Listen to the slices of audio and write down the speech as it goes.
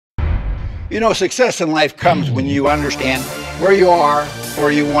You know, success in life comes when you understand where you are,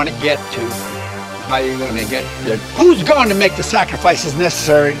 where you want to get to, how you're going to get there. Who's going to make the sacrifices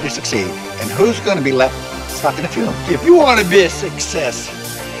necessary to succeed, and who's going to be left stuck in the field. If you want to be a success,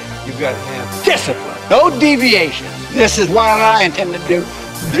 you've got to have discipline, no deviation. This is what I intend to do.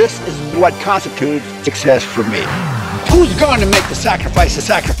 This is what constitutes success for me. Who's going to make the sacrifices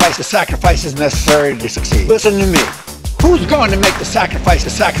necessary to succeed? Listen to me. Who's going to make the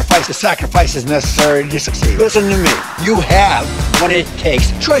sacrifices necessary to succeed? Listen to me. You have what it takes.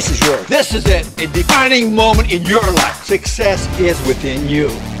 The choice is yours. This is it, a defining moment in your life. Success is within you.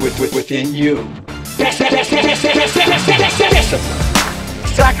 Within you. Discipline.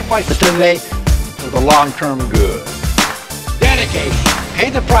 Sacrifices today for the long-term good. Dedication.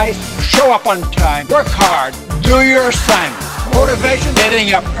 Pay the price. Show up on time. Work hard. Do your assignments. Motivation.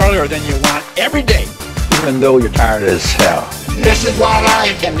 Getting up earlier than you want every day, even though you're tired as hell. This is what I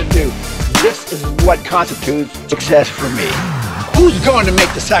intend to do. This is what constitutes success for me. Who's going to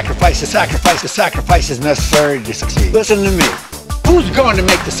make the sacrifices necessary to succeed? Listen to me. Who's going to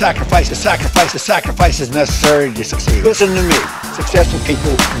make the sacrifices necessary to succeed? Listen to me. Successful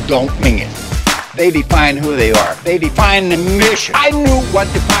people don't wing it. They define who they are. They define the mission. I knew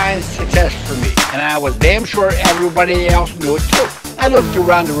what defines success for me, and I was damn sure everybody else knew it too. I looked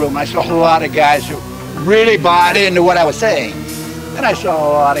around the room and I saw a lot of guys who really bought into what I was saying. And I saw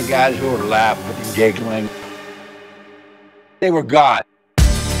a lot of guys who were laughing and giggling. They were God.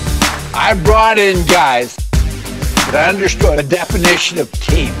 I brought in guys that understood the definition of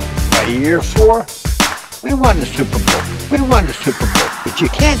team. By year 4, we won the Super Bowl. We won the Super Bowl. But you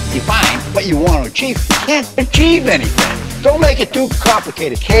can't define what you want to achieve. You can't achieve anything. Don't make it too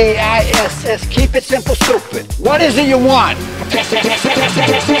complicated. K-I-S-S. Keep it simple, stupid. What is it you want? Discipline.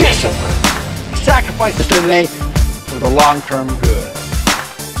 Sacrifices today for the long-term good.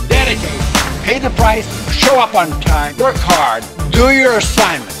 Dedication. Pay the price. Show up on time. Work hard. Do your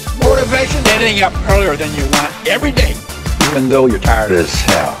assignments. Motivation. Getting up earlier than you want every day, even though you're tired as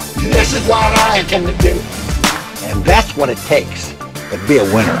hell. This is what I intend to do. And that's what it takes to be a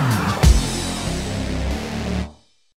winner.